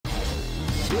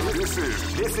This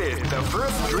is the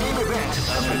first dream event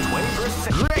of the 21st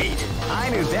century. Great! I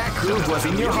knew that groove was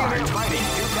in your heart. Fighting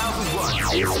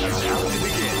 2001 is about to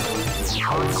begin.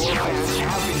 Hardcore fans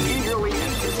have been eagerly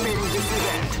anticipating this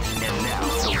event, and now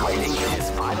the waiting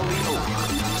is finally over.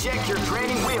 Check your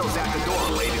training wheels at the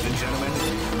door, ladies and gentlemen.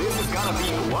 This is gonna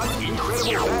be one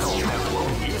incredible battle that will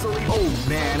easily... Oh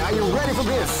man, are you ready for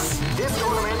this? This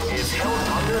tournament is held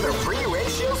under the free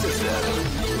ratio system.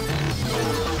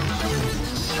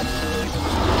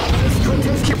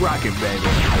 Keep rocking, baby.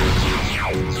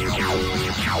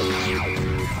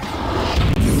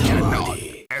 Get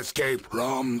ready. Escape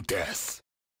from death.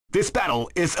 This battle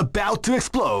is about to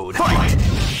explode. Fight!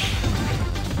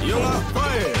 You are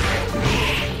fired!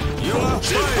 You are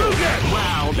fired!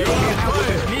 Wow, they came out with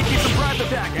a sneaky surprise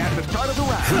attack at the start of the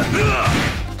round.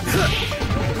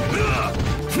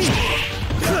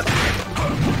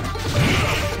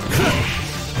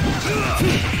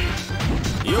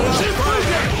 You are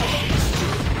fired!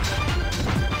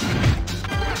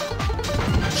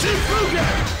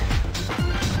 Shifugen!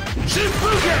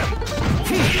 Shifugen!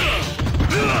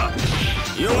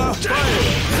 You are fired!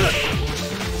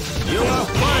 You are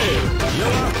fired! You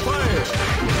are fired!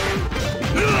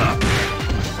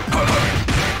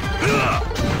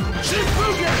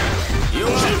 Shifugen! You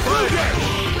are fired!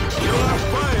 You are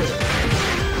fired!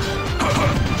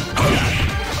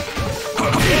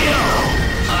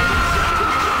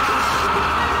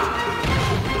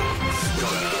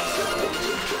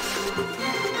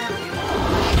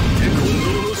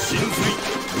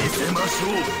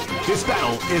 This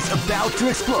battle is about to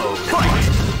explode. Fight!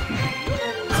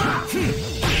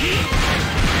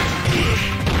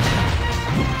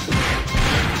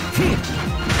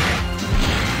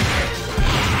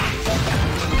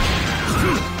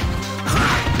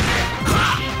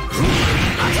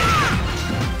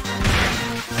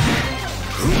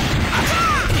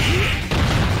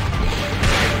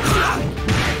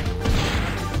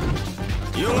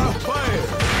 You are fired!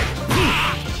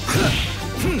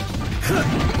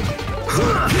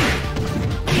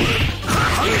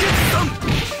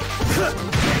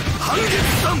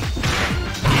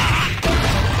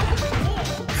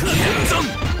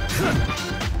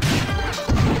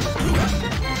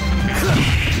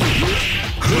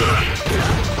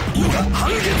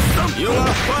 You are fired! You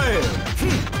are fired!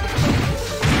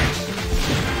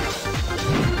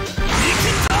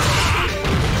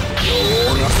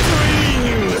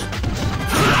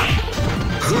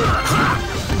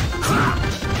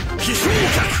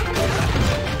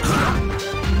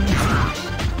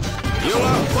 You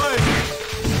are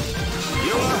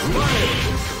fired!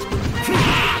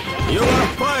 You are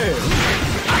fired!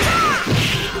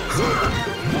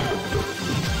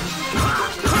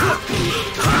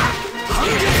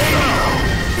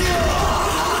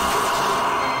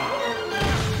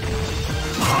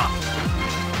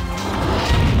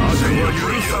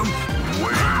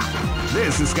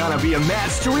 This is gonna be a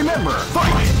match to remember.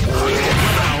 Fight!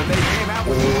 Wow, they came out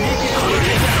with a sneaky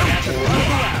attack at the front of the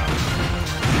round.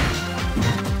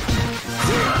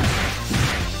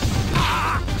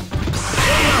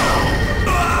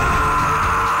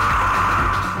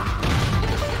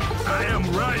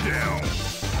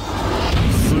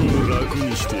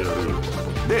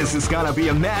 This is gonna be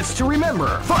a match to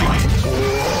remember. Fight! Wow,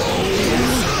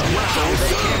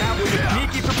 they came out with a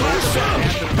sneaky surprise attack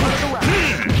at the front of the round.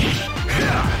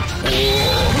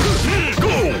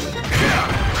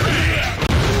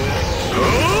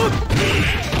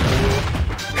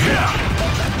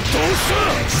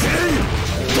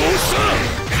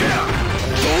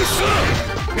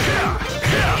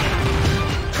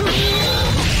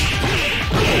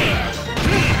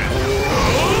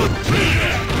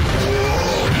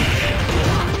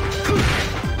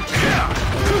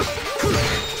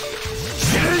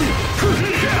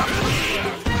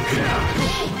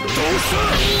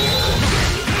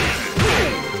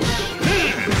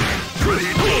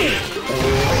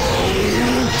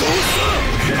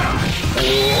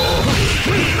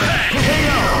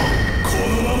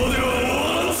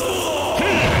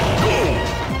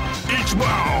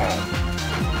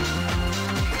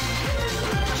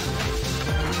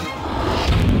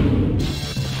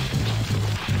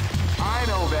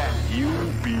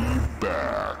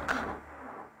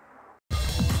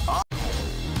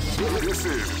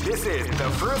 This is the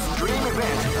first dream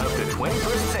event of the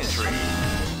 21st century.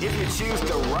 If you choose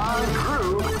the wrong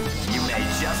groove, you may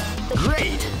just...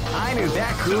 Great! I knew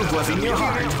that groove was in your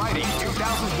heart. Fighting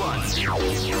 2001.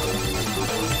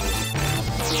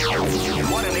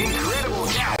 What an incredible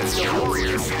cast of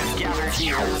warriors has gathered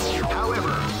here.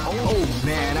 However, oh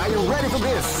man, are you ready for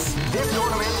this? This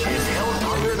tournament is held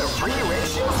under the free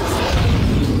ratio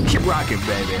system. Keep rocking,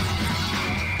 baby.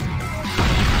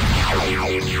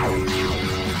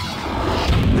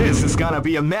 This is gonna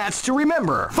be a match to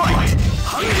remember. Fight!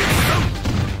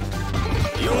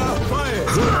 You are fired!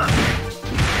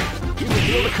 You can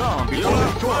feel the calm before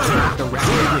the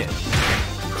round begins.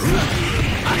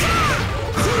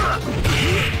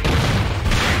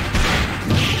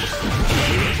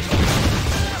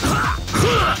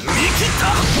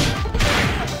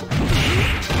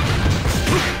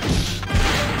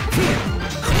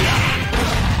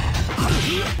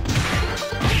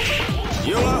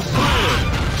 You are fired!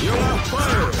 You are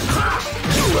fired!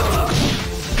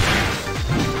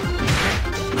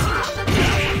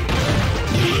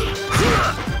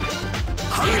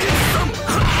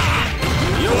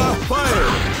 You are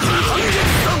fired!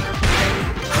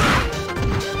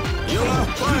 You are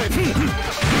fired!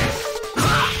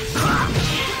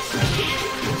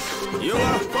 You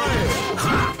are fired!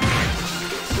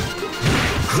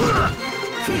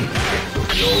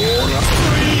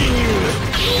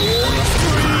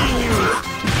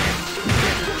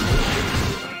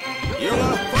 You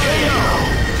are fired!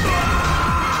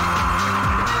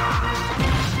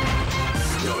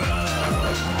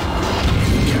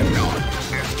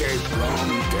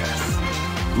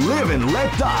 Live and let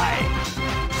die.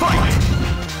 Fight!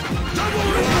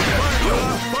 You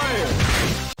are fired!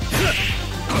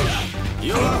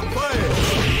 You are fired!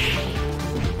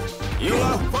 You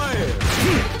are fired!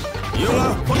 You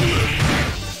are fired! You are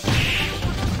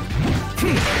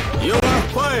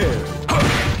fired!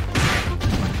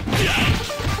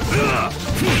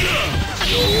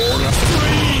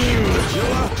 You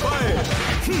are fired!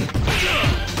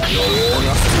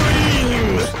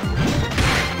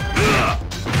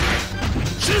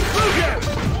 Shifugen!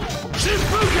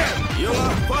 Shifugen! You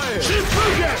are fired!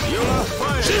 Shifugen! You are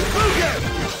fired! Shifugen!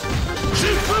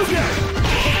 Shifugen!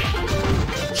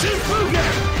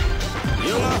 Shifugen!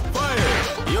 You are fired!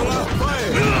 You are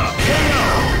fired!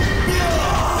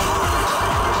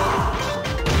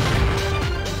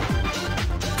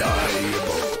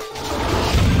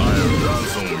 I'll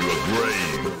ransom your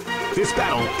grave. This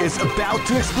battle is about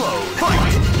to explode.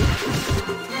 Fight!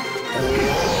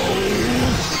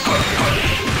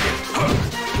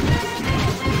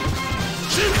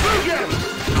 Shifugen!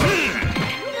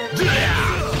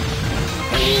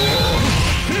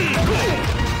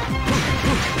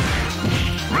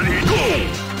 Ready, go!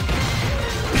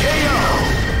 KO!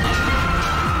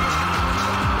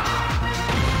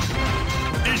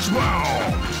 Each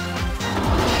round!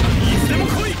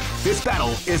 This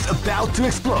battle is about to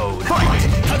explode. Fight!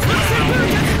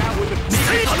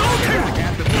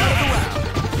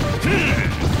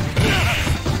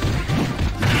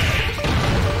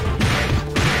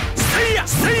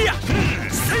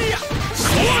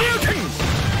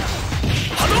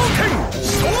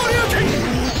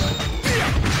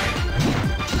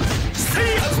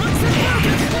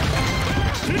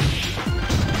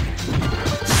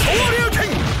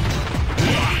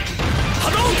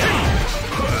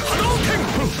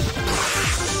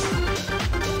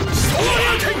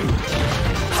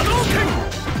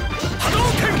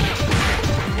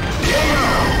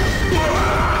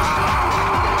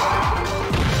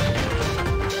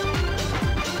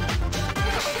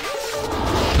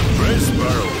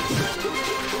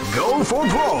 Go for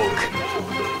broke!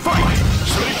 Fight!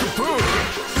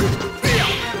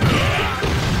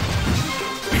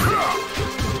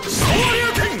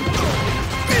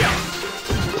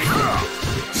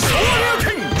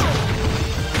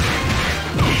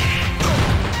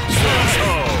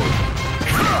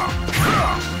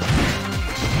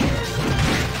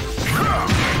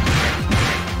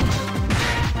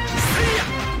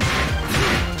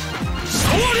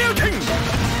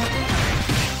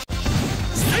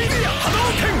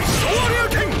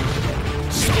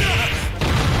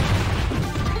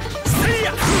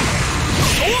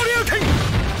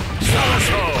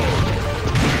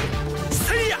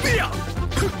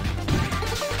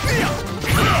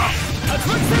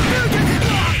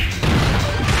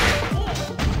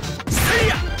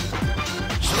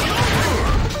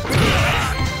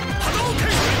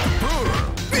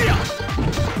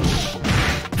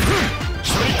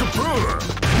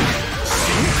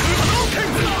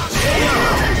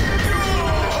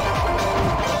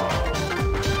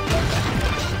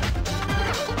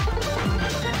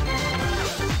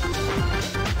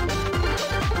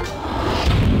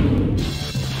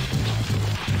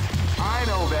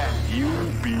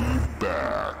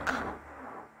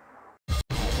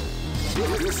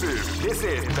 This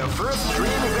is the first dream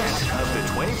event of the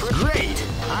 21st. Great!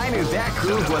 I knew that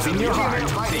groove was in your heart.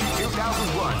 Fighting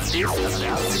 2001 is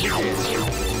about to begin.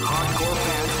 Hardcore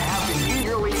fans have been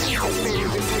eagerly anticipating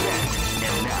this event.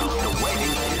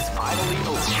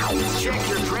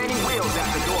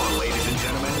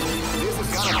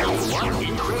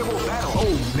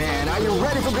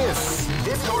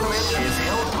 This tournament is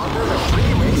held under the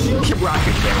free ratio. Keep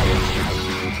rocking,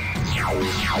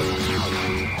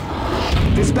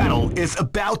 This battle is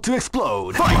about to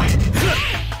explode. Fight!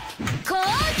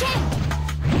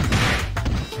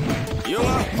 You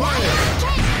are fire!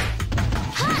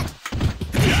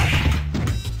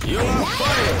 You are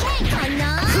fire!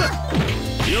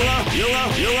 You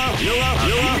are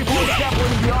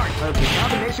Establishing the art of the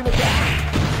combination attack.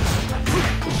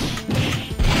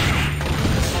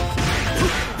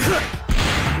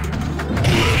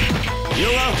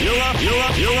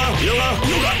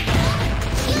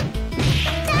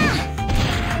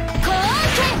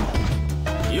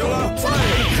 You are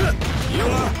fire! You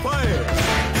are fire!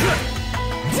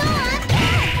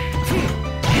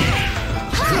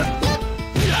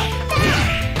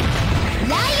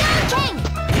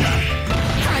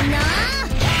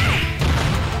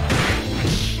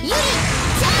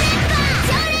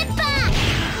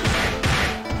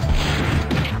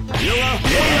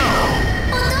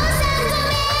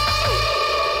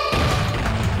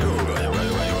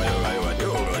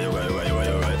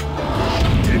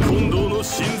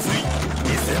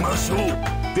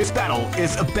 This battle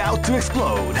is about to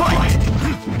explode. Fight!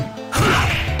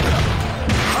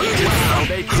 Wow,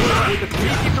 they came up with a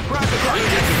sneaky surprise attack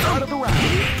at the start of the round.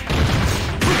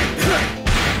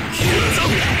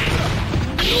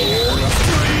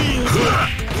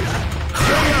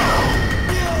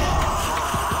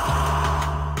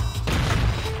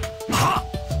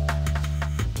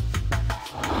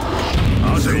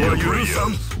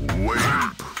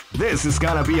 This is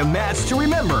gonna be a match to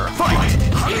remember. Fight!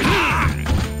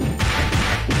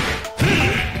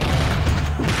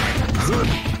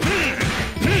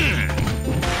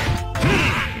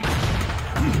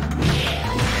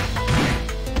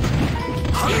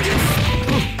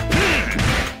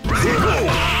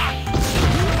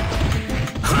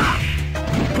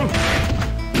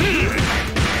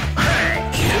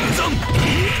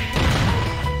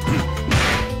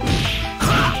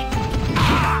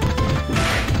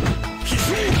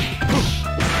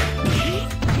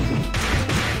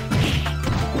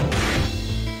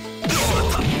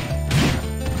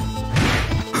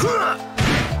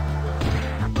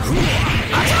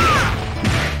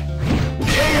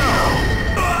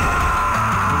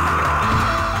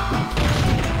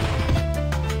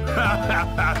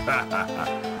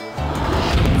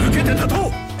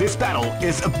 This battle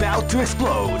is about to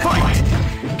explode. Fight!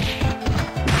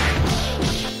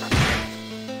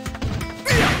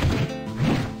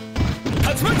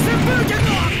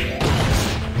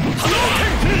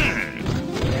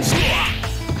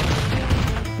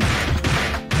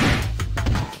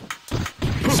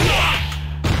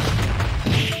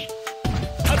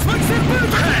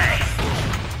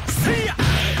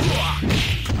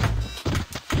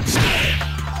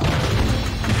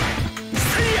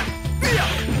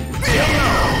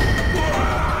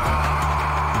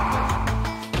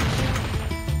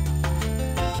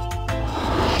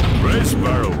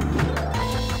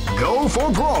 Go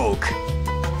for broke.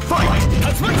 Fight!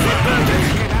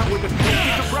 Came out with a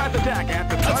sneaky surprise attack at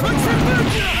the start of the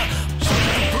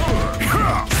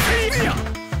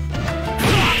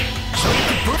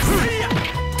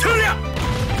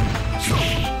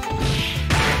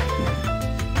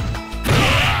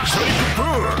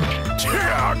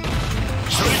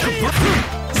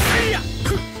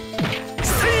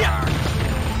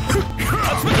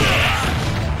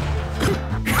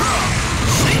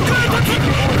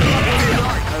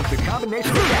the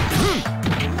combination attack.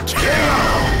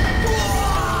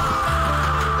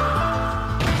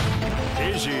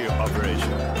 Easy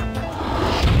operation.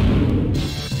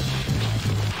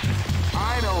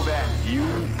 I know that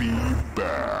you'll be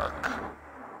back.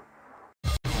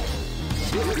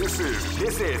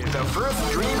 This is the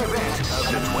first dream event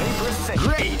of the 21st century.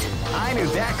 Great! I knew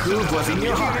that groove was in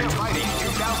your heart. Fighting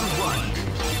 2001.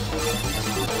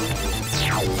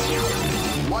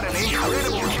 What an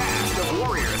incredible cast of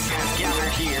warriors has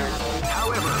gathered here.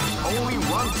 However, only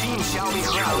one team shall be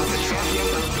crowned the champion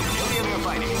of the Millionaire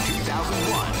Fighting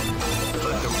 2001.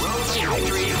 But the road to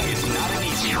victory is not an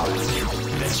easy one.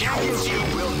 The champion team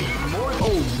will need more.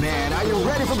 Oh man, are you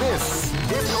ready for this?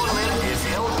 This tournament is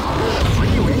held under the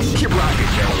free ratio. Keep rocking,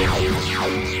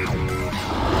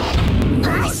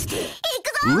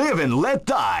 Live and let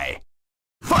die.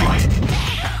 Fight!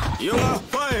 You are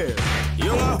fire!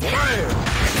 You are fire!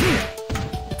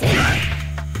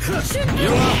 You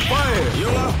are fire!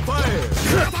 You are fire!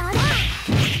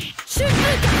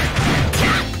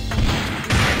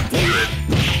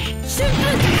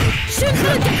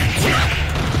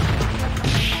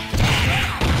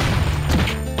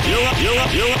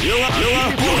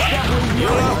 You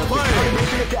are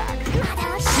fire!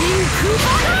 You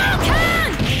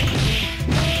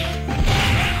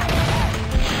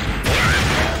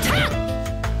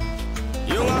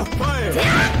are fired!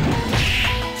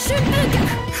 旋風脚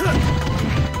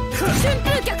旋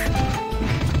風脚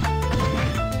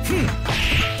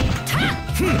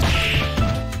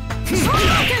総動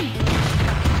拳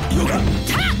ヨガ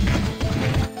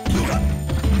ヨガ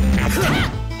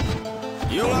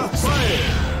You are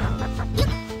fired!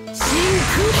 真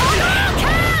空波動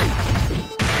拳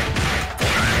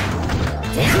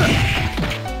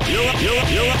You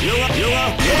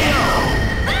are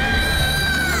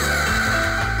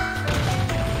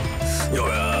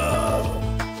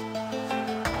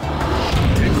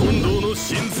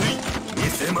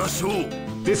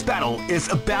This battle is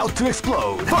about to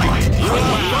explode. Fight!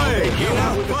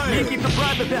 Sneaky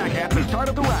surprise attack at the start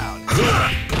of the round.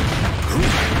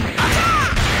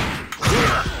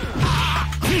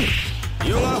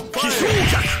 You are fired!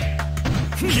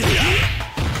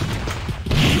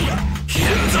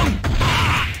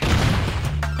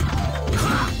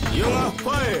 You are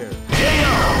fired!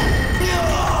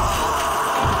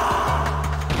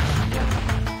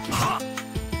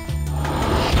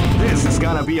 This is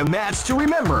gonna be a match to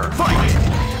remember. Fight!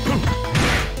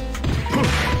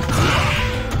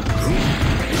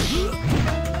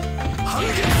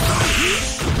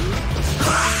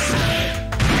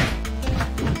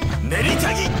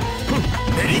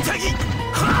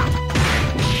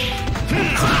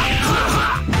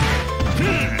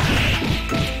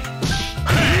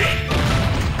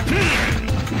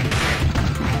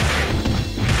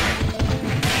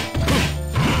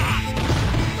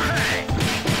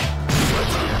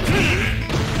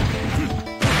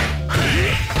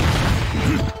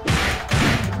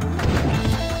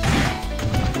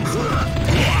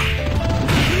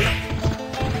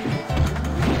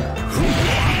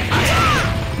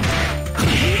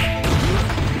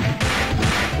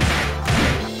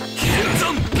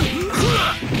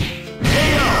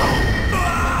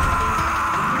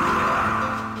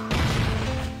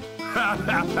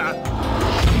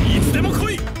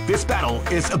 This battle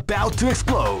is about to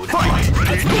explode. Fight!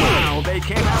 Wow, they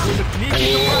came out with a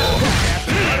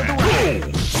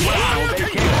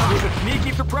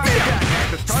sneaky surprise attack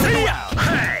at the start of the round.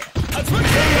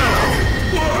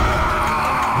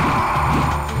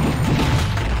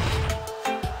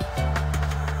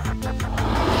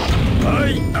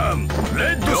 I am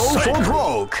Red Go for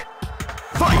broke.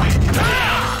 Fight!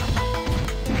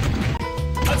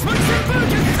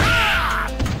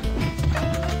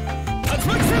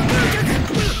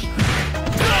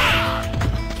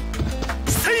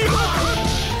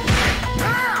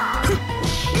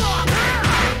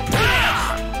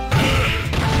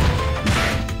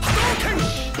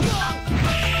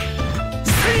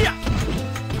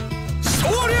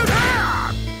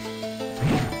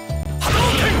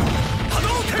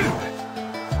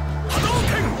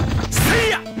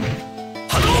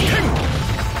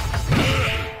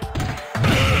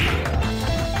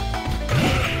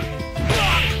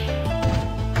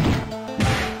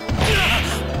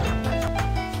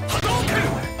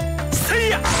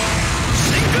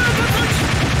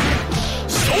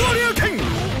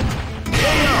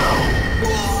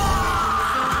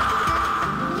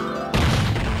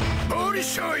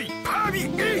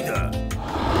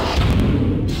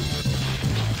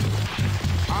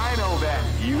 I know that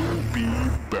you'll be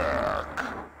back.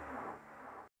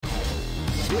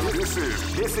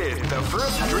 This is the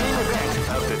first dream event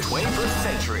of the 21st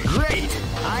century. Great!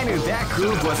 I knew that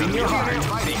groove was in your heart.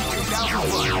 Fighting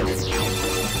 2001.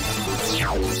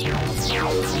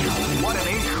 What an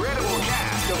incredible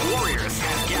cast of warriors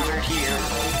has gathered here.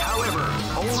 However,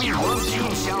 only one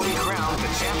team shall be crowned the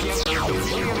champion of the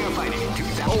Millionaire Fighting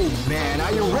 2000. Oh man,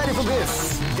 are you ready for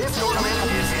this? This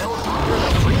tournament is held under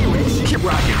the free ratio. Keep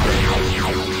rocking.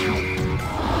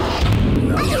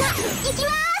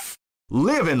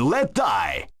 Live and let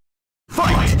die.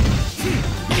 Fight!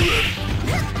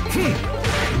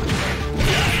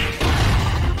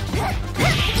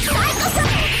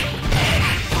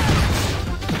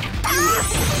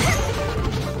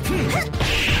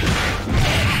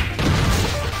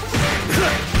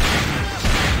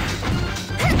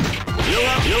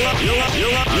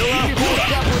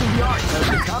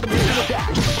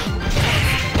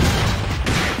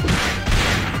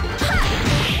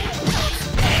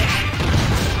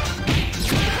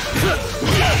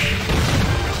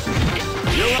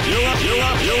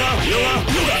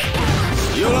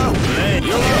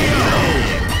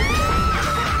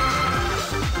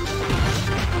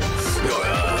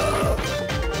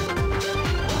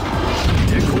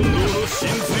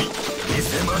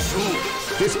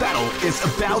 This battle is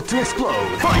about to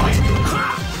explode. Fight!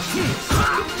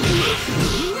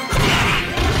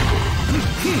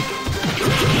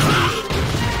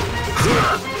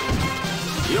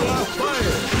 You are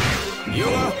fired! You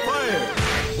are fired!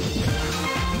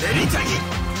 Neritagi!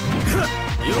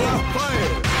 You are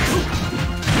fired!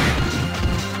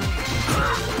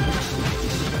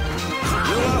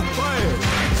 You are fired!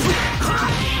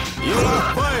 You are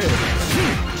fired!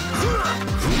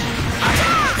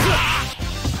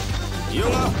 You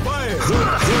are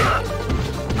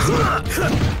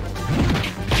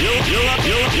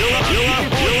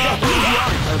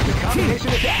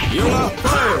fired! You are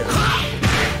fired!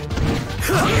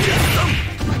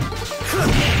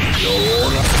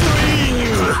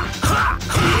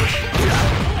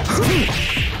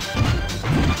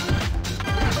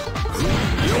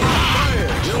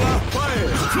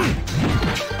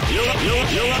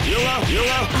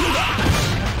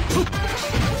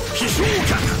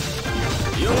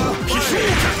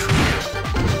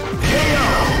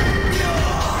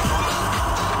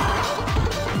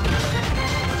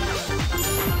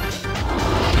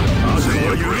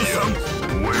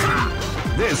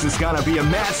 This is gonna be a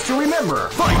match to remember.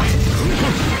 Fight!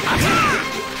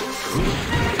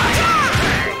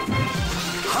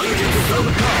 You need to build a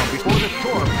calm before the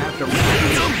storm has to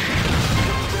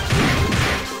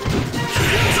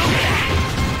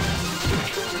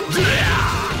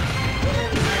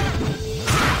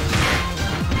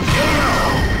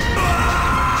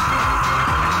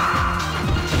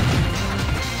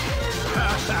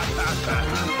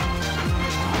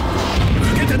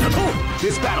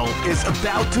This battle is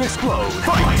about to explode.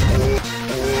 Fight!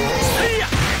 See ya!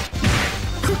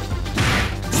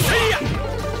 See ya!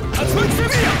 Tatsumaki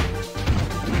Sevilla!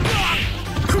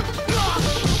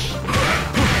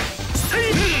 See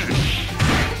ya!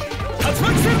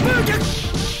 Tatsumaki Senpuken!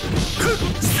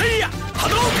 See ya!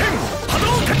 Hadouken!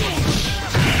 Hadouken!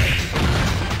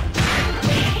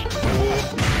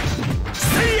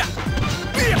 See ya!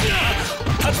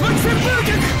 Tatsumaki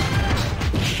Senpuken!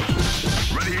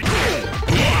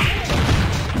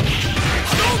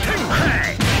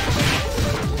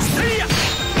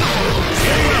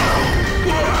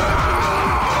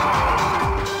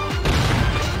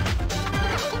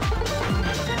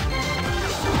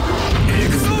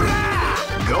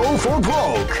 Go for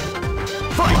broke!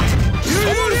 Fight!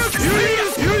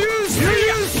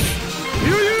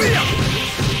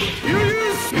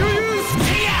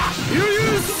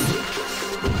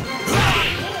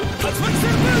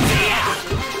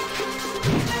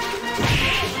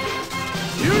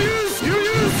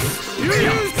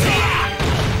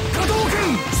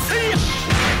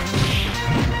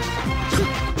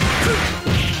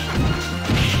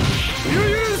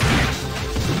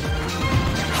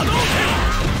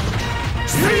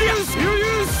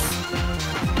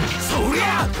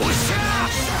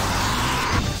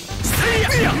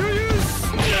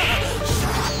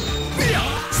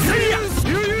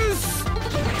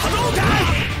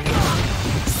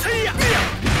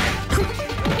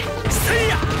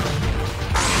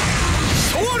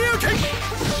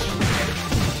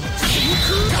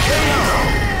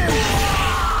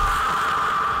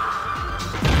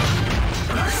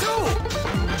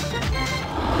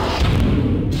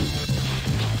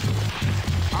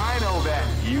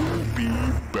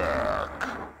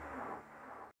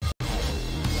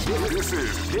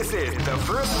 This is the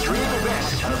first dream event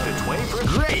of the 21st.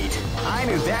 Great! I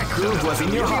knew that groove was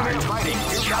in your heart. Fighting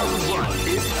 2001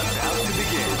 is about to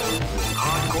begin.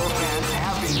 Hardcore fans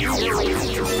have been eagerly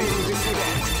anticipating this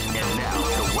event, and now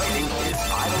the waiting is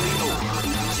finally over.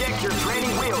 Check your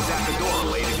training wheels at the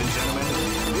door, ladies and gentlemen.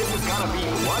 This is gonna be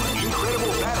one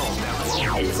incredible battle that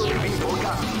won't easily be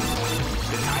forgotten.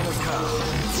 The time has come.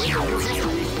 With a new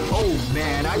history. Oh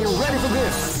man, are you ready for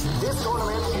this? This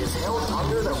tournament is held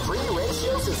under the free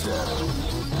ratio system.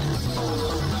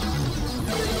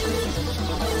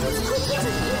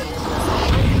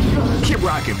 Keep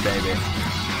rocking, baby.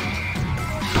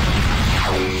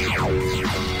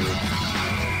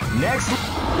 Next.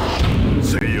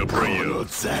 Say your prayer.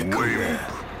 Wait.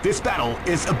 This battle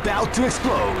is about to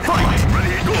explode. Fight!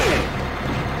 Ready, go!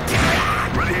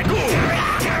 Ready, go!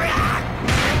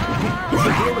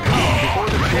 Reveal the call before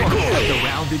the score as the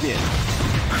round begins.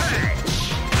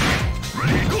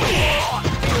 Ready, go!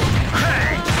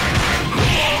 Hey!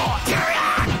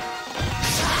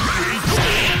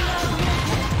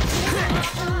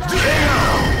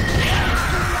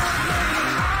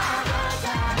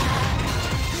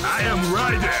 I am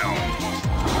Raiden!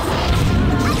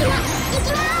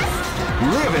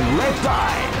 Live and let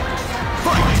die!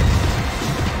 Fight!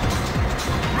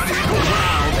 Ready, go!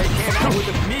 Wow, they came out with a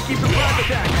sneaky surprise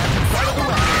attack at the start of the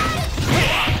round.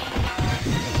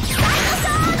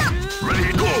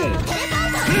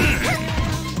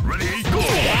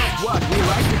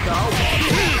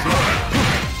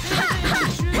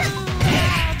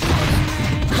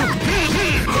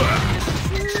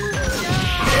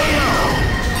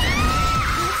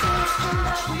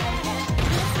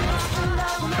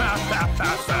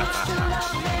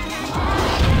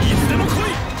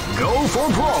 for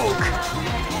broke.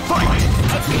 Fight!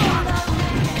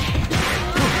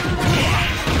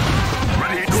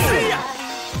 Ready, go!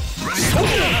 Ready, go!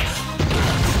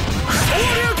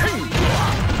 Shoryuken!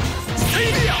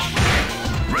 Seiya!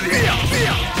 Ready,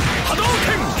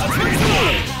 Hadouken! ready, go!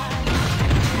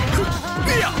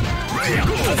 Ready,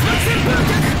 go!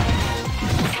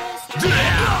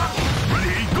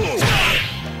 Ready, go!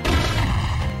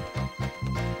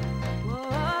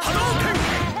 Hadouken!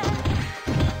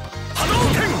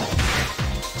 Hadouken!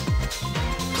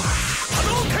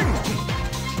 Hadouken!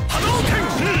 Hadouken!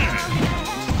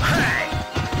 Hey!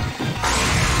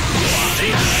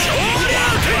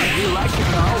 Shoryuken! You like to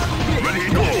go? Ready,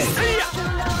 go! Seiya!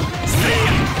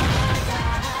 Seiya!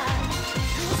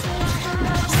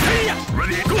 Seiya!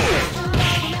 Ready, go!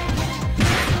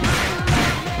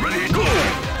 Ready, go!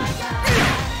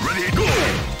 Ready, go!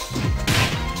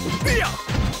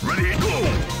 Ready, go!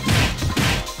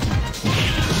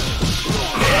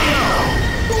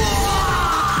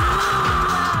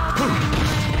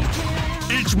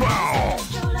 Each round!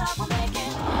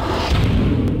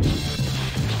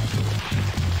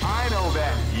 I know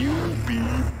that you'll be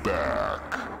back.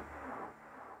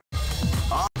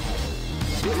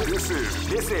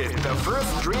 This is the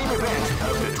first dream event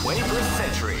of the 21st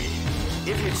century.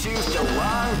 If you choose the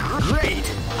wrong great,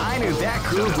 I knew that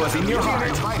groove was in your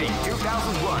heart. Fighting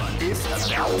 2001 is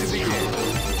about to begin.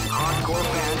 Hardcore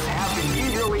fans have been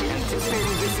eagerly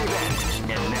anticipating this event,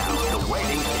 and now the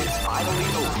waiting is finally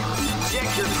over. Check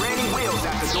your training wheels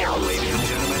at the door, ladies and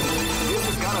gentlemen. This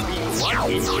is gonna be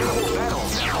one incredible battle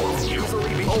that will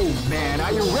easily be. Oh man,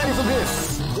 are you ready for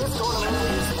this? This tournament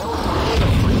is held with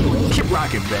a free win. Keep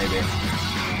rocking, baby.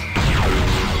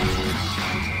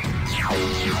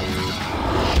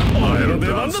 I'll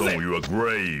dance on your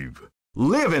grave.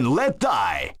 Live and let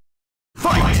die.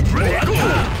 Fight! Ready, go!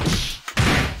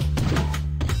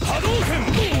 Hadouken!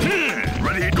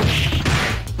 Ready, go!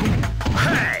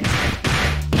 Hey!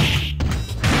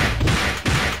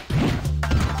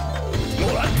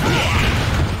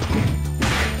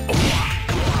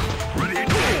 Ready,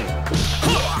 go!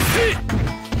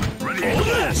 Ready, go!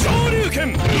 Shoryuken!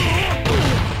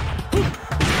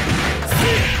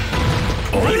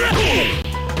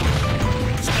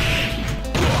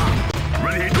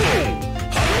 Ready, go!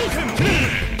 Hadouken!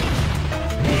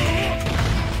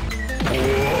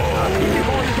 You've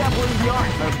only dabbled in the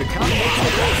art of the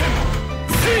combination.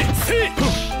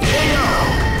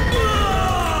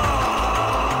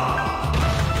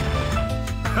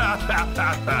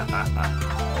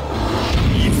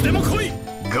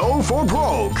 Go for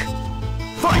broke.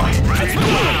 Fight! Ready, go!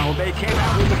 Wow, they came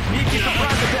out with a sneaky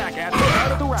surprise attack at the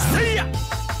start of the round.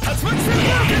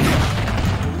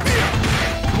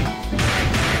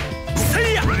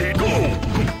 Ready, go!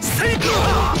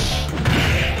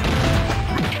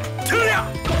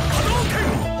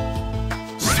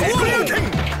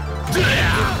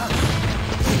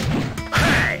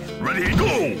 Hey! Ready,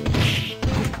 go!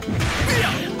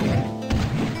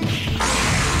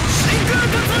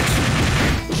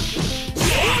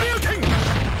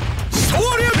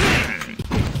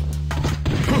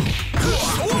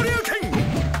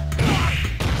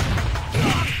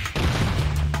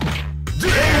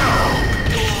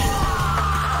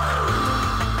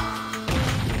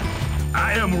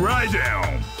 I am right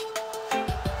down.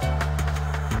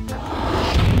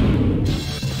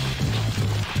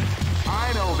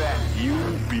 I know that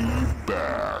you'll be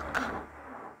back.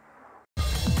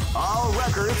 All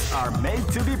records are made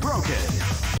to be broken.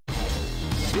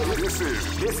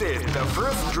 This is the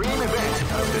first dream event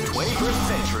of the 21st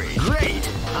century. Great!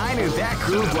 I knew that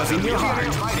groove was in your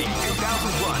heart. Fighting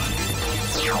 2001.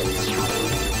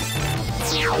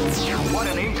 What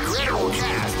an incredible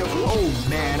cast of... Oh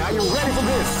man, are you ready for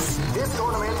this? This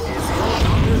tournament is held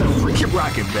under the free... Keep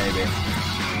rocking, baby.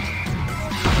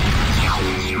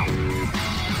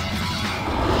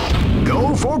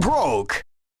 Go for broke.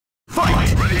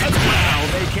 Fight! Ready, go! Wow,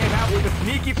 they came out with a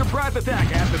sneaky surprise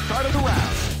attack at the start of the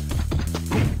round.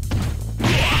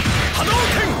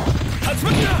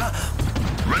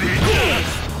 Ready, go!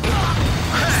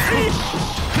 Hey!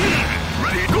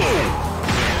 Ready, go!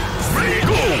 Ready,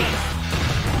 go!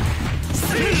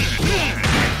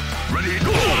 Ready,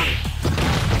 go!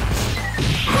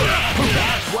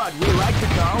 That's what we like to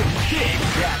call Big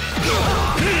Daddy.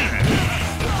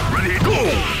 Ready, go!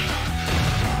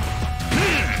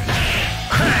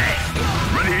 Hey!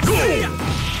 Ready, go!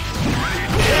 Ready,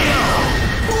 go!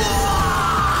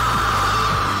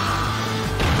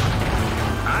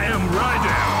 I am right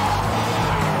down.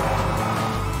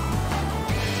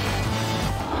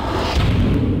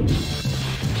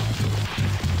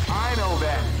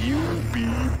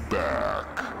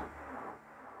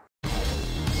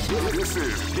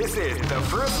 is the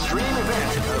first dream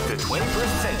event of the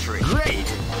 21st century. Great!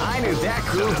 I knew that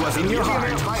groove was in your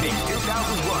heart. Fighting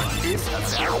 2001 is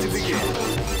about to begin.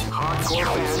 Hardcore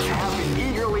fans have been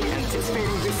eagerly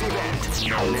anticipating this event.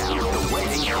 And now the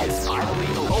waiting is finally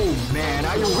over. Oh man,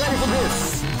 are you ready for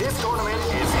this? This tournament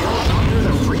is held under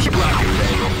the free bracket.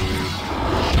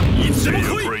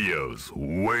 Prayers,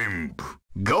 wimp.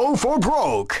 Go for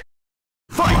broke.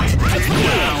 Fight!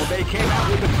 Now they came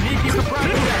out with a sneaky surprise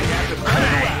attack at the third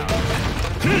round.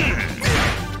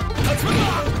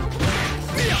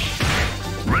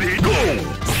 Ready, go!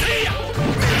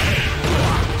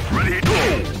 Ready, go!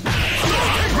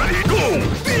 Ready, go!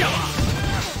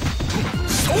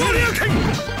 Shoryuken!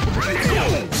 Ready, go!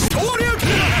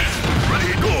 Shoryuken!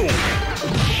 Ready, go!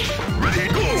 Ready,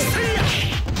 go!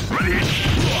 Ready!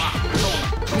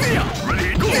 Ready,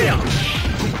 go!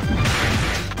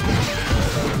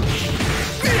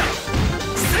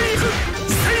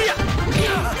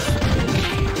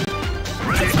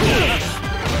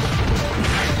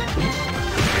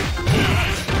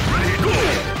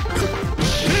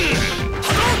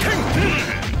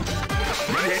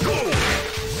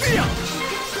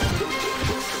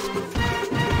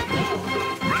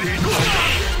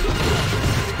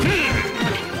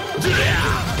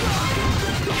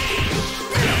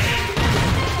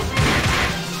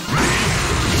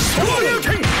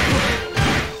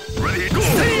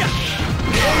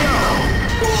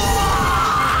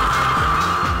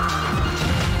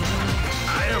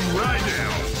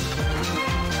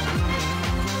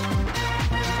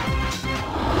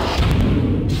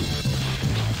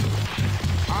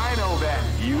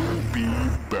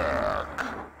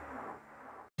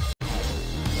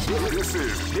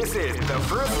 This is the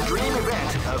first dream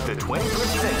event of the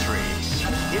 21st century.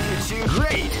 If you choose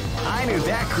great, I knew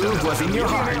that groove was in your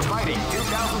heart. Fighting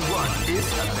 2001 is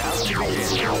about to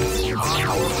begin.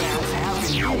 Hardcore fans have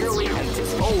been eagerly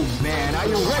anticipating. Oh man, are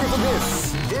you ready for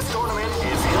this? This tournament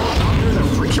is held under the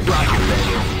free bracket.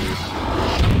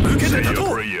 Say your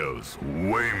prayers,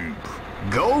 wimp.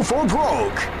 Go for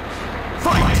broke.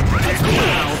 Fight!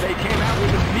 Now they came out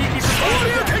with a sneaky surprise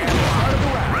attack at the start of the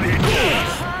round. Ready, go!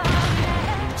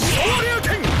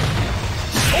 Shoryuken!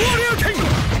 Shoryuken!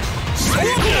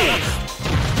 Shoryuken!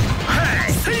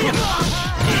 Hey! See ya!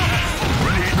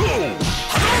 Ready, go!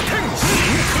 Hadouken!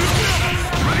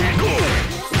 Ready, go!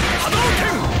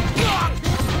 Hadouken!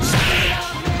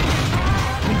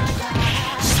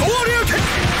 Shoryuken!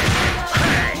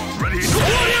 Hey! Ready, go!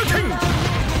 Shoryuken!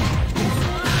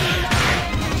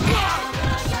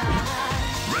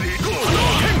 Ready, go!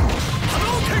 Hadouken!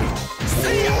 Hadouken!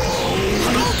 See ya!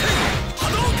 Hadouken!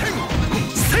 Hadouken!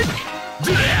 See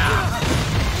ya!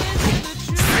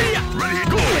 See ya! Ready,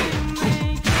 go!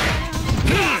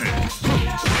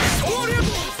 Shoryuken!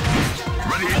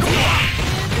 Ready, go!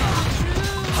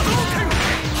 Hadouken!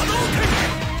 Hadouken!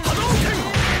 Hadouken!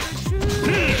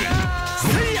 See ya!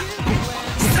 See ya!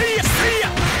 See ya! See ya!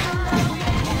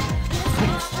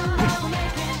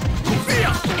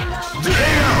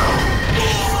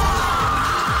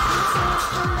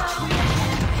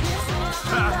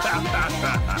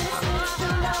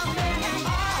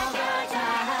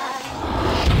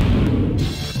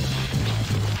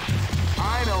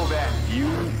 I know that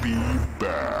You'll be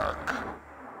back.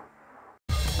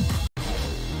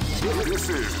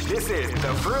 this is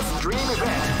the first dream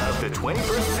event of the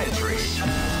 21st century.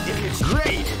 If it's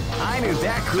great, I knew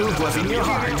that groove was in your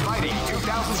heart. Fighting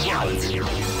 2001.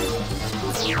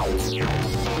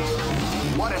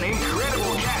 What an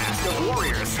incredible cast of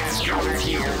warriors has gathered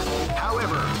here.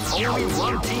 However, only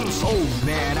one team. Oh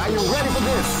man, are you ready for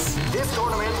this? This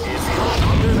tournament is held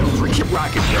under the free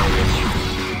bracket.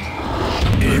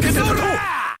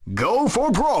 Go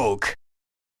for broke.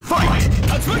 Fight!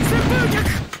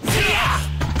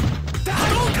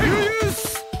 Hadouken!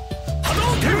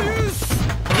 Hadouken!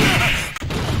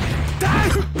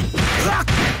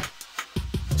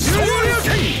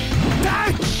 Shoryuken!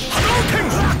 Hadouken!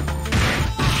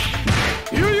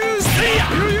 You use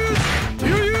Hadouken!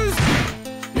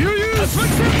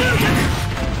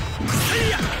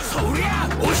 Sorya!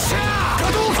 Osha!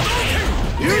 Hadouken!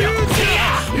 You use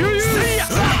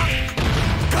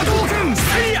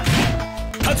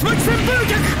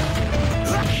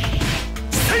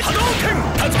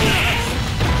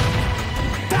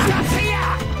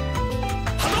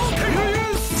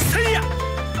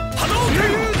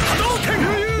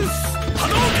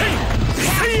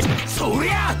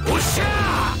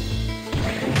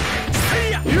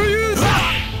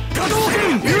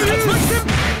Hadouken!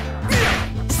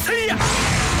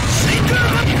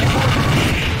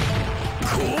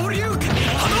 Hadouken!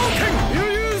 Hadouken!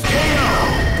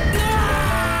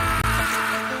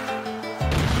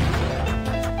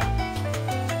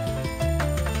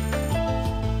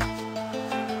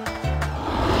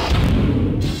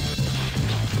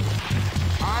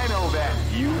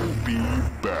 you'll be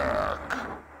back.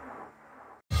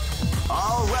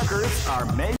 All records are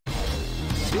made.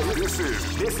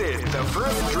 This is the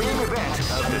first dream event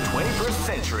of the 21st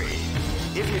century.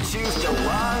 If you choose the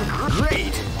wrong group,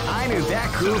 great! I knew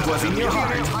that groove was in your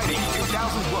heart. Fighting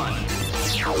 2001.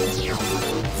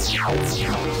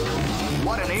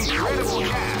 What an incredible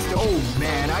cast! Oh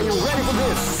man, are you ready for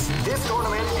this? This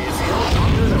tournament is held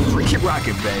under the free. Keep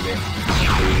rocking, baby.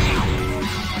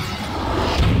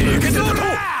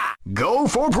 Go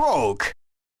for broke.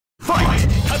 Fight!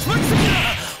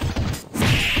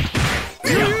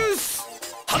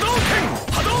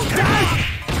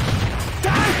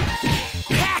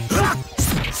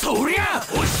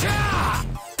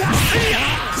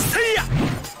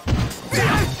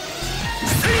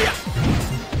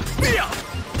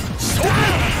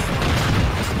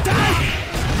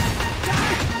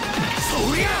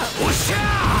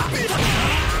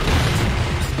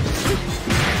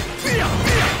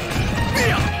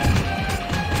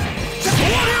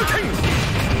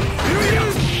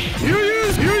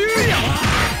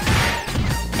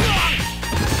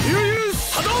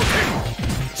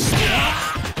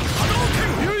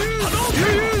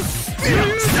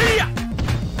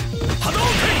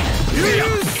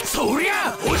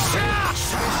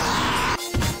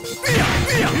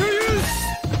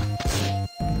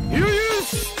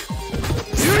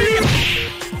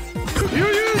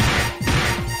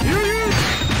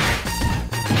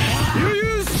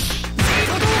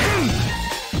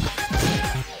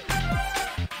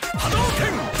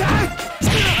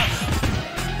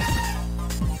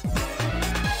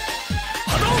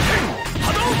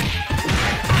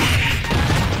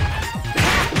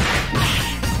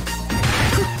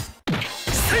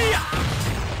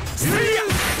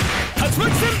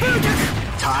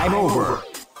 Time over.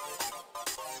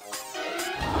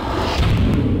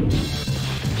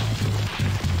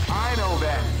 I know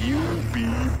that you'll be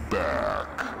back.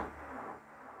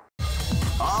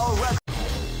 All right.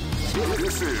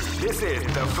 This is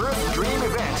the first dream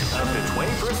event of the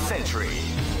 21st century.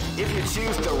 If you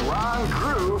choose the wrong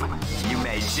groove, you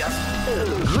may just...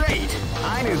 Great!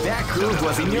 I knew that groove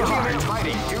was in your heart.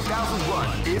 Fighting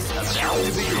 2001 is about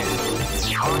to begin.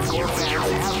 Hardcore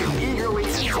fans have been eagerly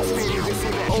anticipating this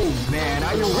event. Oh man,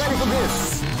 are you ready for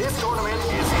this? This tournament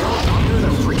is held under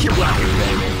the free rocket,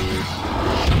 baby.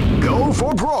 Go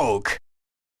for broke.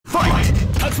 Fight!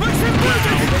 Wow,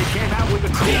 they came out with a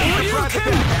cool surprise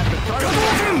attack at the start of the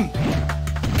game.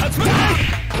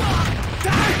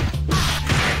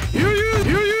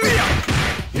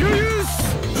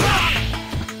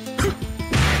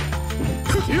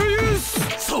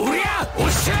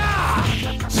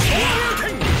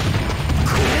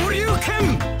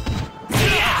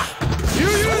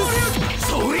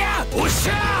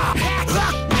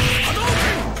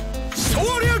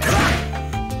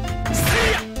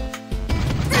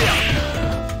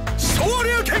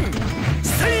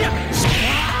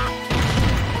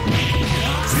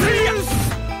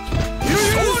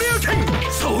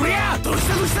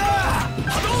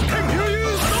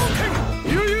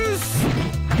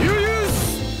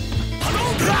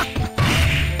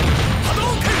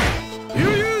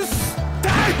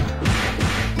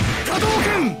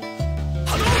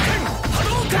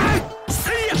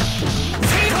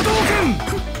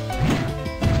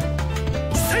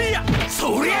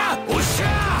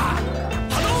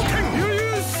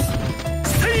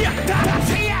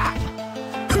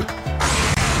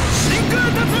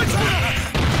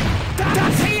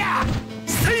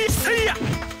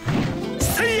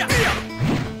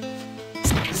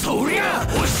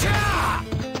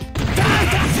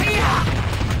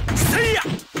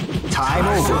 Time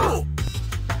over.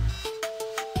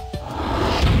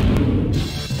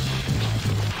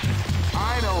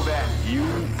 I know that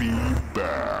you'll be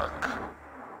back.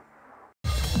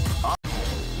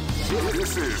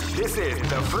 This is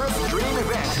the first dream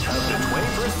event of the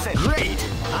 21st century. Great!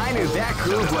 I knew that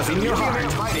groove was in your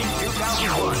heart. Fighting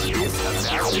 2001 is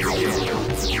about to begin.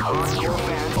 Hardcore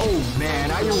fans. Oh man,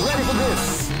 are you ready for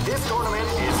this? This tournament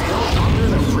is held under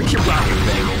the free rocket,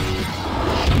 baby.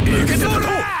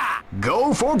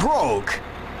 Go for broke.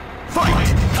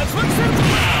 Fight!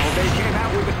 Wow, they came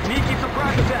out with a sneaky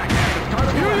surprise attack at the start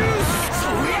of the round.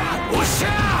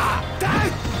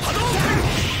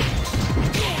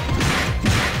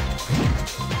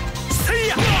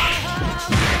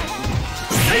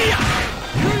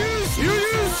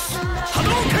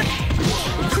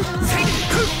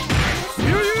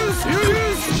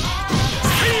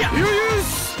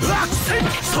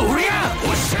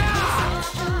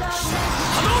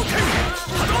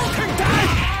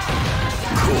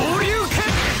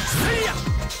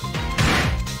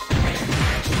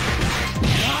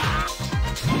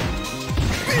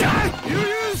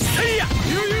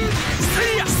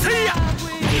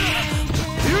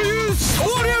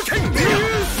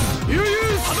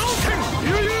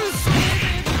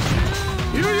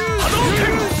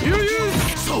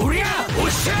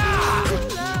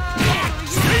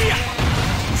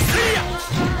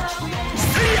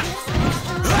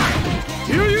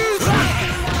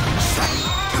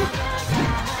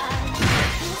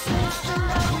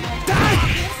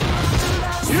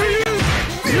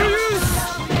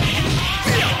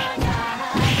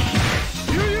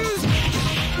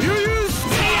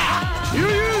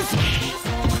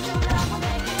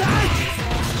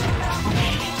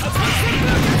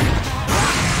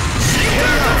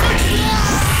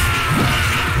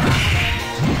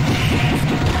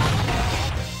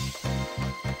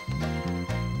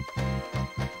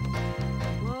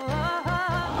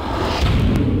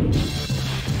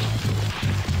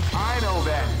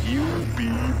 you'll be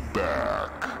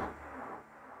back.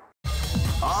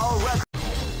 All right.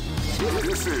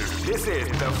 This is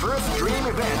the first dream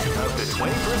event of the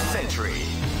 21st century.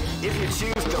 If you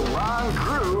choose the wrong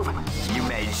groove, you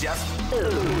may just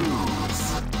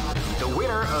lose. The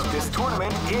winner of this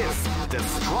tournament is the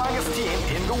strongest team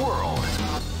in the world.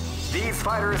 These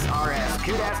fighters are as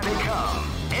good as they come.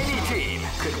 Any team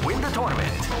could win the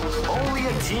tournament. Only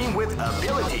a team with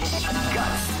ability,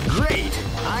 guts. Great!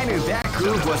 I knew that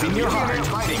groove was in your heart.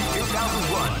 Fighting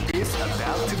 2001 is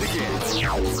about to begin.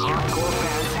 Hardcore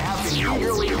fans have been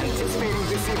eagerly anticipating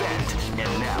this event,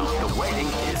 and now the waiting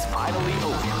is finally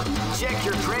over. Check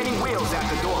your training wheels at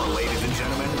the door, ladies and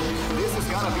gentlemen. This is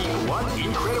gonna be one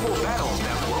incredible battle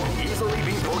that won't easily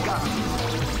be forgotten.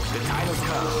 The time has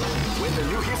come when the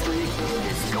new history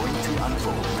is going to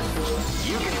unfold.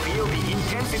 You can feel the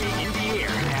intensity in the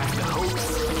air as the hopes,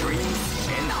 dreams,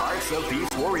 and hearts of these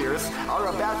warriors are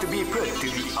about to be put to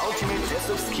the ultimate test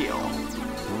of skill.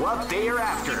 What they are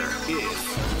after is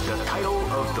the title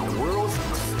of the world's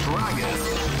strongest.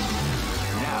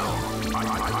 Now,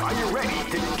 are you ready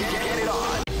to get it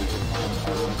on?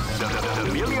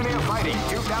 The Millionaire Fighting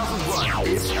 2001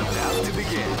 is about to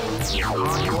begin.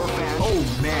 Hardcore fans.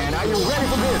 Oh man, are you ready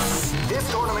for this?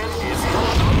 This tournament is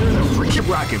held under the free. Keep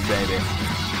rocking, baby.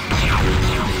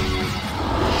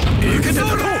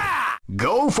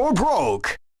 Go for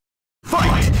broke.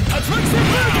 Fight!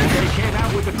 They came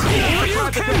out with a cool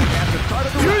surprise attack at the start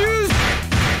of the round.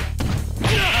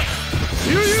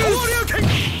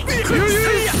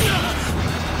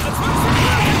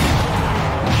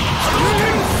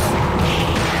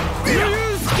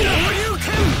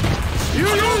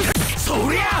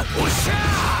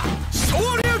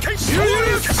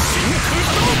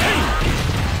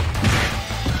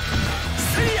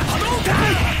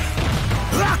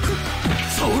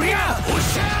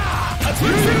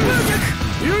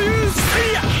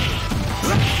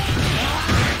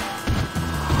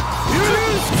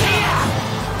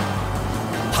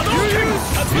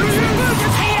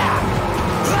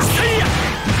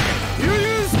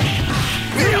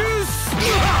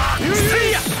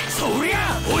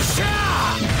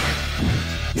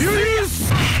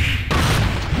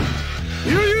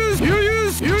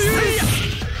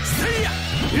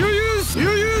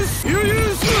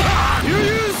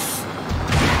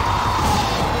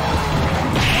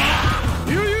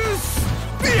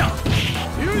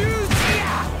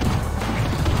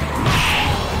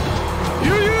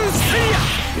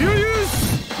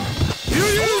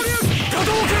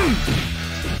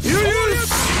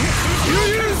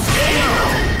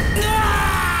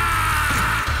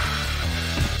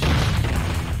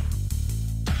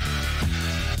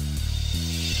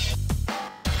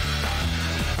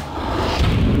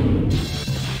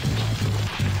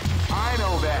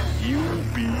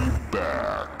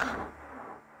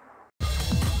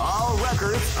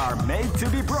 Are made to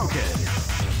be broken.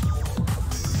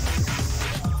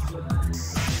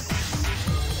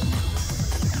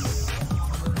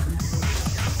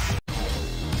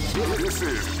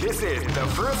 This is the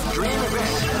first dream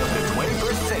event of the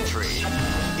 21st century.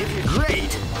 If you're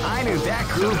great, I knew that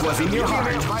groove was in your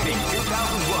heart. Fighting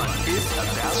 2001 is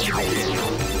about to begin.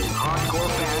 Hardcore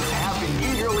fans have been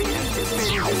eagerly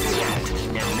anticipating this event,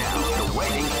 and now the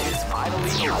waiting is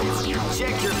finally over.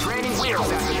 Check your training wheels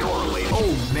at the door, ladies.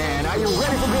 Oh man, are you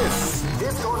ready for this?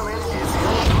 This tournament is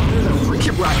held under the free.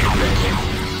 Keep rocking, baby.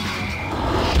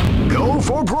 Go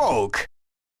for broke.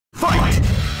 Fight!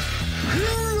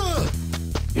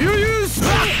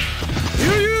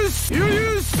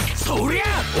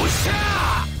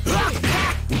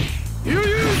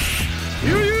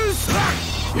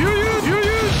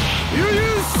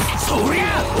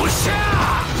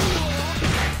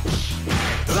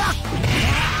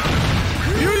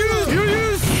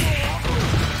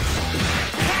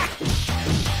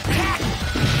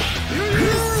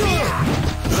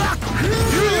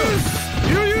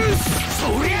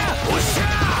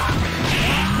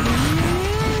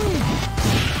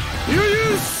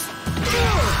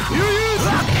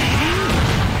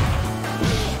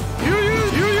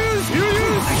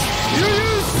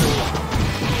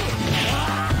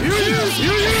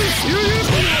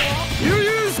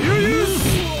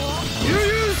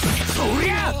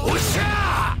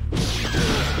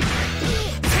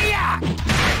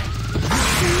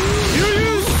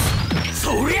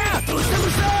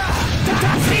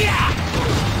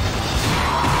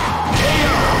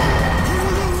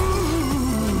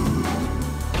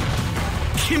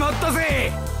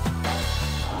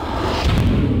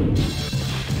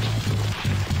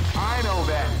 I know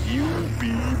that you'll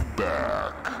be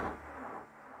back.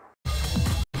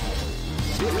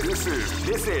 This is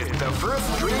This is the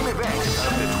first dream event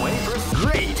of the 21st.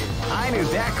 Great! I knew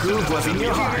that groove was in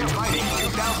your heart. Fighting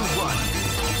 2001.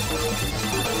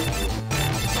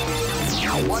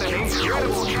 What an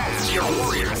incredible cast of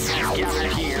warriors has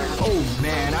gathered here. Oh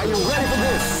man, are you ready for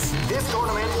this? This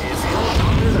tournament is held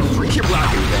under the free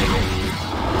blocking, baby.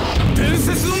 伝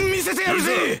説を見せてやる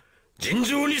ぜ。尋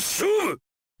常に勝負。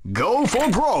Go for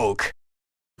broke.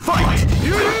 Fight!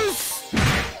 ユース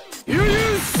ユ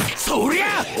ースそりゃ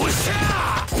おっし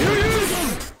ゃーユー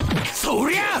スそ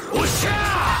りゃおっしゃ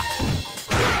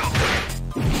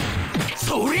ー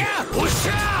そりゃおっし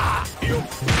ゃーよっ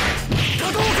加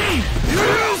藤君ユ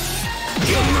ース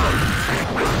ユ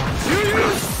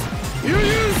ースユー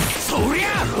スそりゃ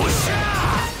おっしゃ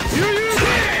ーユース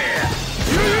ユ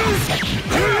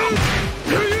ース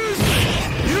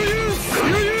ユース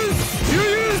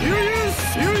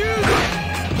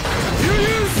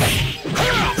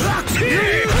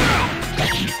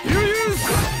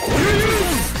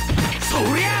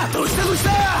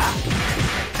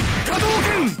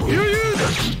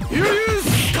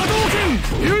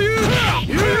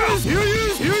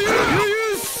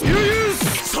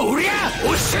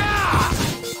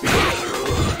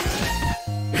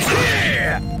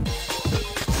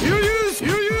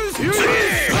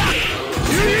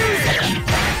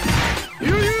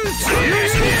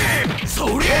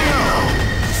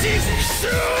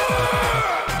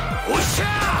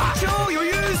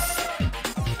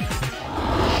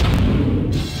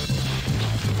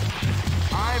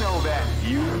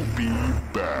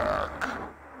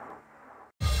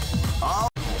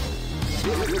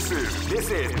This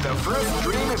is the first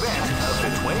dream event of the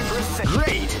 21st century.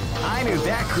 Great! I knew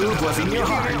that groove was in your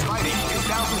heart. Fighting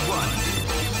 2001.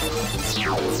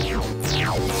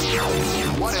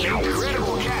 What an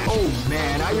incredible cast! Oh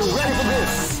man, are you ready for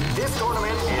this? This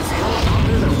tournament is held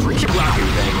under the free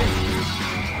blocking, baby.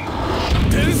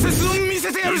 伝説を見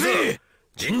せてやるぜ。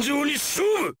尋常に勝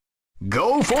負。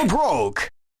Go for broke.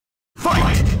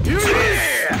 Fight! You use!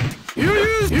 You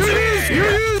use! You use! You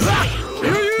use!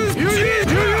 You use! You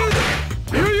use!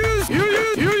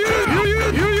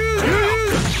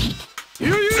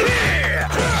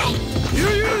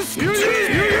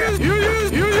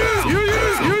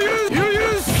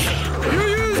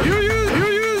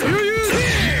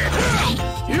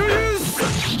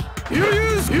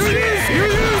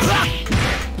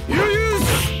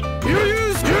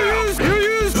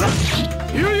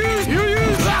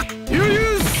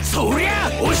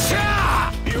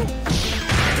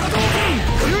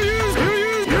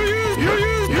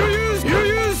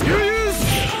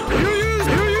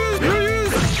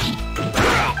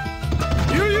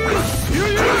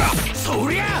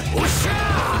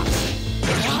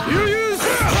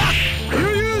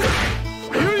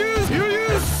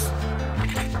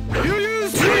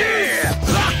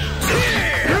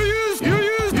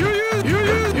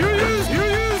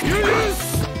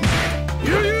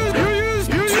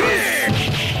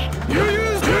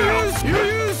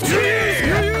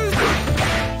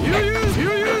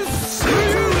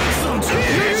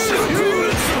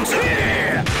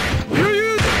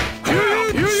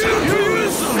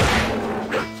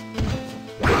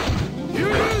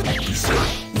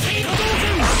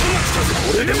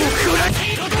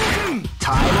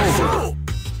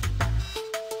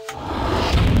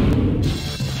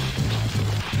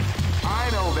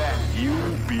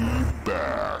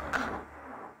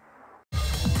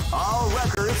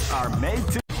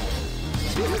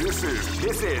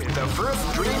 This is the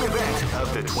first dream event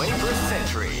of the 21st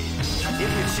century. If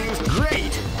you choose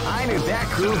great, I knew that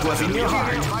groove was in your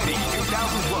heart. Fighting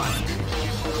 2001.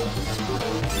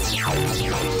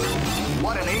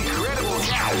 What an incredible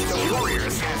cast of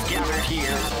warriors has gathered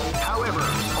here. However,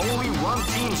 only one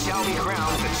team shall be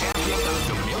crowned the champion of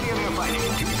the Millionaire Fighting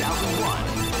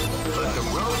 2001. But the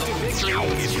road to victory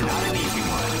is not an easy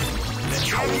one. The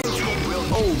champion team will...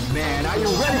 Oh man, are you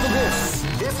ready for this?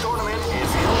 This tournament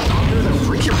is held under the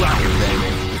free bracket, baby.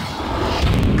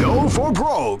 Go for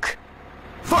broke.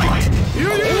 Fight! You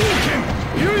use!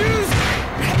 You use!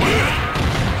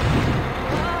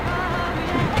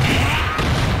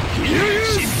 You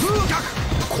use! You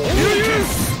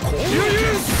use! You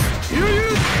use! You use! You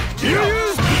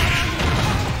use!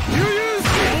 You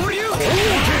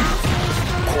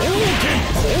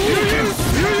use!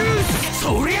 You use!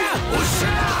 Soりゃおっしゃ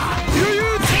You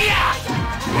use!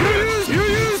 You use! You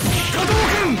use! 加藤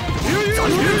君! You use!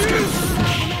 You use!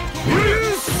 You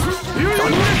use! You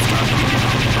use!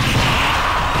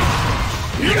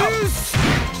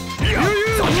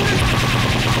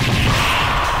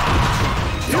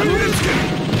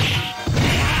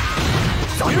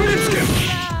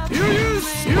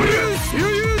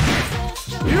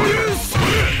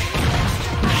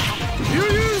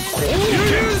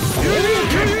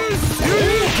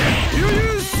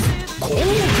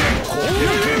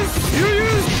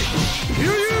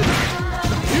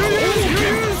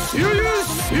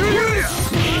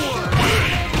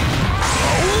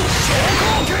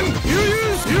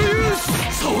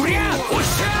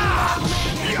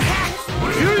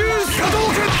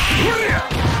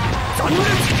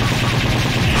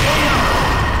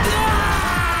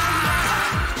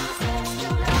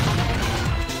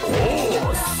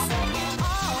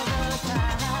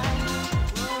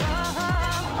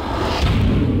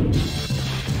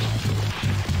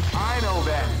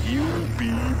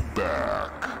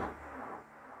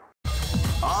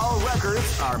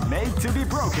 Records are made to be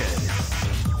broken.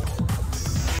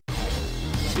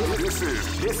 This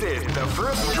is the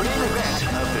first dream event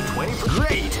of the 20th.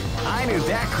 Great! I knew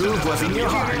that groove was in your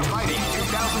heart. Fighting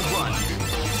 2001.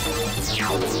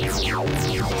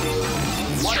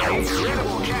 What an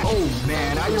incredible catch! Oh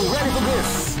man, are you ready for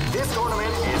this? This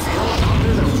tournament is held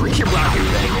under the free. Keep rocking,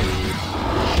 baby.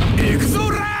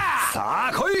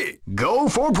 Go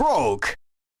for broke.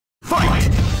 Fight!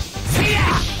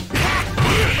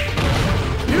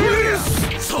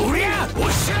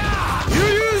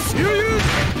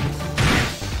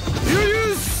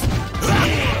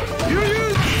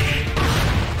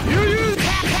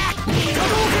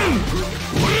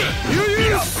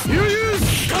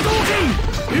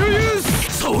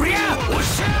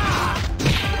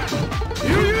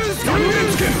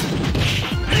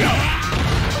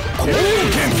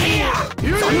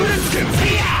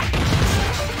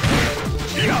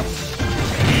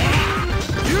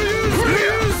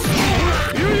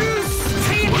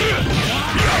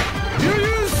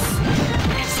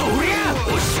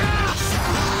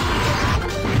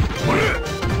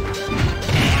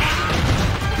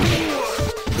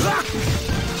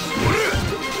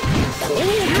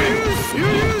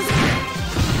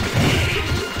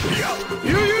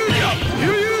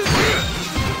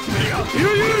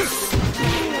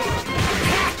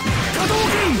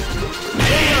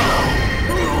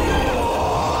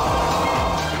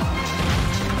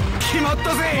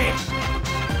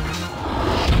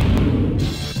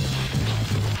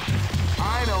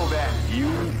 I know that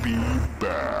you'll be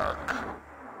back.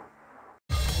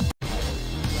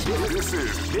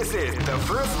 This is the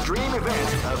first dream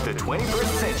event of the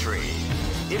 21st century.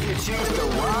 If you choose the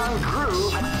wrong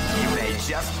groove, you may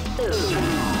just lose.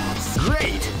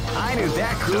 Great! I knew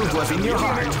that groove was in your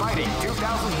heart. Fighting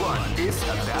 2001 is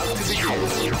about to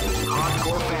begin.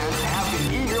 Hardcore fans have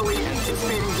been eagerly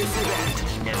anticipating this event,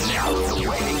 and now the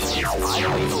waiting is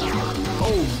finally over.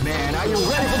 Oh man, are you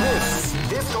ready for this?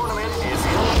 This tournament is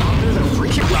held under the free.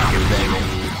 Keep rocking, baby.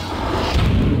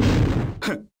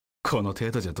 この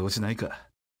程度じゃどうしないか。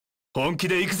本気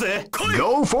で行くぜ。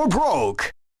 Go for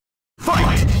broke.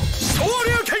 Fight! 昇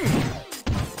竜拳。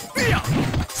いや、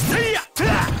せいや。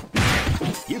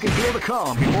 You can feel the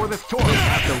calm before the storm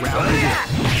as the round begins.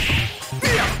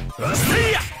 いや、せ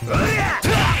いや。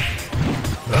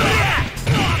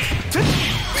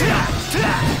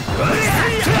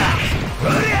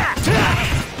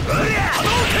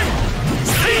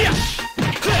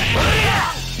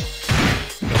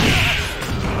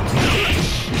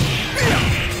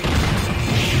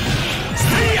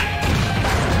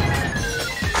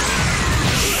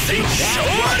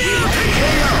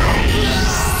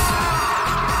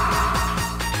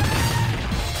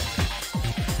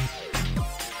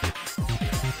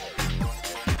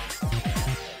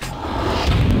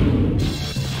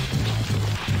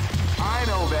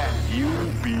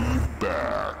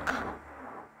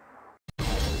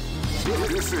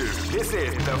This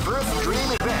is the first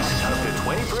dream event of the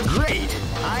 21st. Great!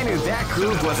 I knew that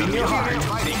groove was in your heart.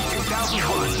 Fighting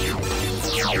 2001.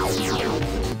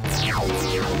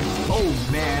 Oh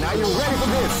man, are you ready for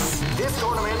this? This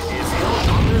tournament is held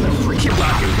under the free. Keep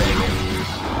rocking, baby.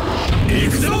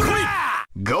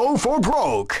 Go for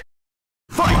broke.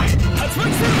 Fight!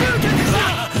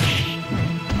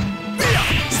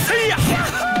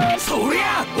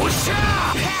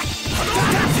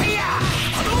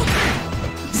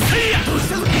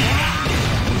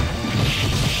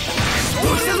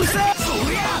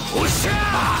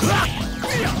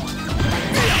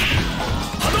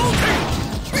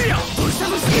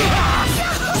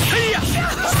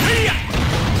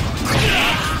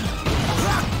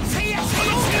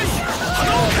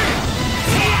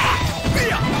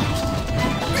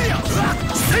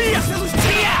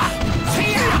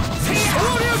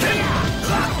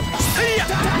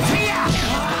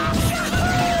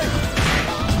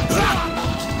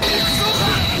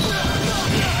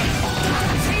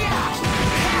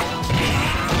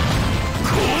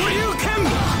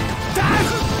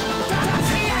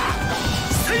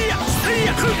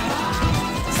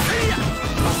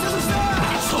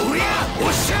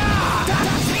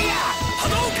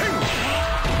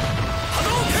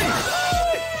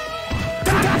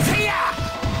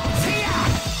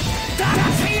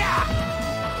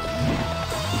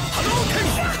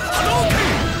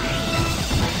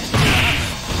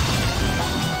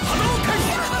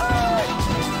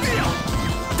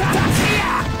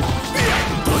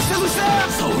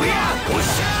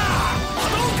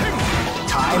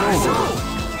 Time over.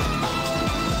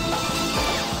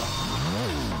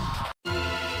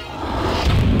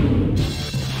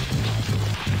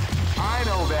 I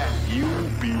know that you'll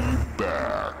be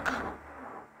back.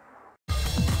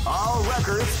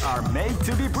 are made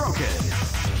to be broken.